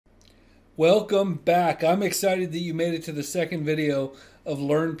Welcome back. I'm excited that you made it to the second video of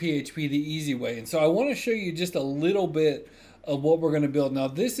Learn PHP the Easy Way. And so I want to show you just a little bit of what we're going to build. Now,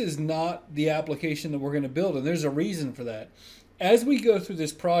 this is not the application that we're going to build, and there's a reason for that. As we go through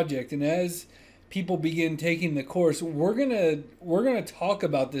this project and as people begin taking the course, we're going to talk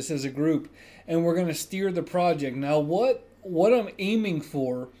about this as a group, and we're going to steer the project. Now, what I'm aiming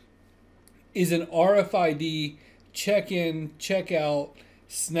for is an RFID check-in, check-out,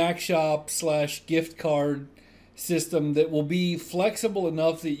 snack shop / gift card system that will be flexible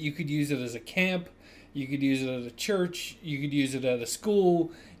enough that you could use it as a camp, you could use it at a church, you could use it at a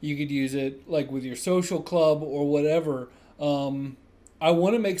school, you could use it like with your social club or whatever. I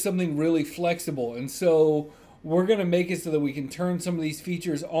want to make something really flexible, and so we're going to make it so that we can turn some of these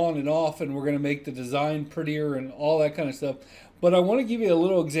features on and off, and we're going to make the design prettier and all that kind of stuff. But I want to give you a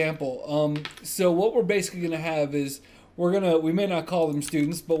little example. So what we're basically going to have is we may not call them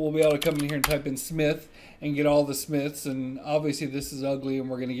students, but we'll be able to come in here and type in Smith and get all the Smiths. And obviously this is ugly and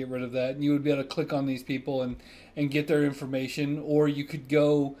we're going to get rid of that. And you would be able to click on these people and get their information. Or you could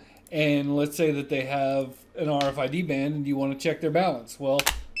go and let's say that they have an RFID band and you want to check their balance. Well,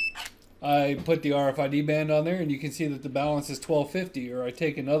 I put the RFID band on there and you can see that the balance is $12.50. Or I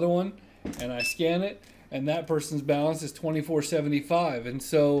take another one and I scan it and that person's balance is $24.75. And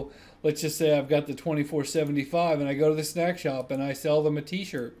so let's just say I've got the $24.75 and I go to the snack shop and I sell them a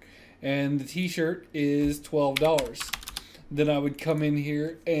t-shirt and the t-shirt is $12. Then I would come in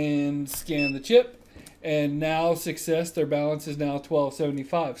here and scan the chip and now success, their balance is now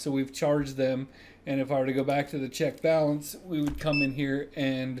 $12.75. So we've charged them, and if I were to go back to the check balance, we would come in here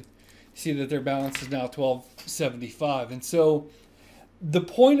and see that their balance is now $12.75. And so the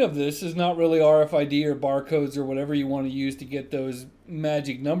point of this is not really RFID or barcodes or whatever you want to use to get those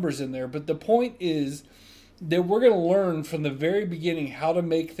magic numbers in there. But the point is that we're going to learn from the very beginning how to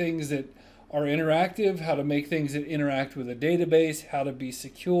make things that are interactive, how to make things that interact with a database, how to be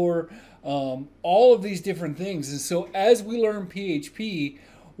secure, all of these different things. And so as we learn PHP,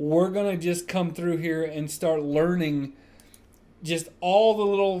 we're going to just come through here and start learning just all the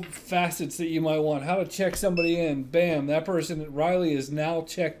little facets that you might want. How to check somebody in. Bam, that person, Riley, is now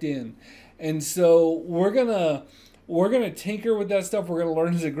checked in. And so we're gonna tinker with that stuff. We're gonna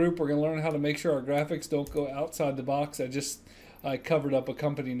learn as a group. We're gonna learn how to make sure our graphics don't go outside the box. I covered up a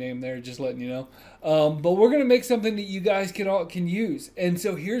company name there, just letting you know. But we're gonna make something that you guys can use. And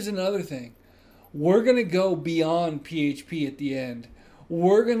so here's another thing. We're gonna go beyond PHP at the end.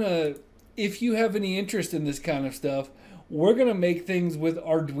 If you have any interest in this kind of stuff, we're going to make things with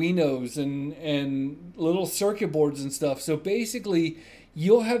Arduinos and little circuit boards and stuff. So basically,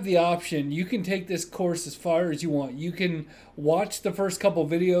 you'll have the option. You can take this course as far as you want. You can watch the first couple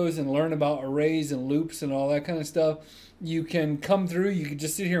videos and learn about arrays and loops and all that kind of stuff. You can come through. You can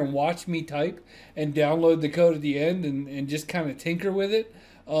just sit here and watch me type and download the code at the end and just kind of tinker with it.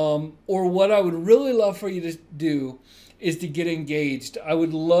 Or what I would really love for you to do is to get engaged. I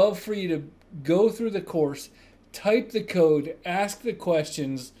would love for you to go through the course, type the code, ask the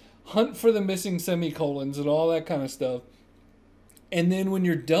questions, hunt for the missing semicolons and all that kind of stuff. And then when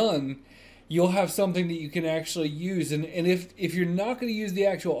you're done, you'll have something that you can actually use. And if you're not going to use the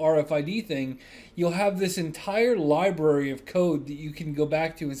actual RFID thing, you'll have this entire library of code that you can go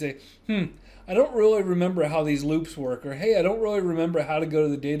back to and say, I don't really remember how these loops work. Or, hey, I don't really remember how to go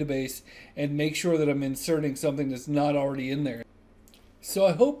to the database and make sure that I'm inserting something that's not already in there. So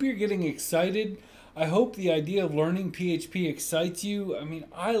I hope you're getting excited. I hope the idea of learning PHP excites you. I mean,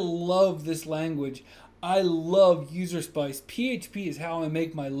 I love this language. I love user spice. PHP is how I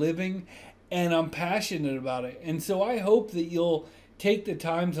make my living, and I'm passionate about it. And so I hope that you'll take the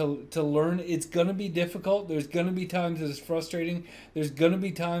time to learn. It's going to be difficult. There's going to be times that it's frustrating. There's going to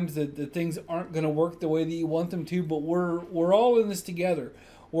be times that the things aren't going to work the way that you want them to, but we're all in this together.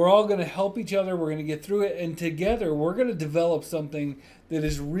 We're all going to help each other. We're going to get through it, and together we're going to develop something that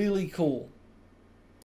is really cool.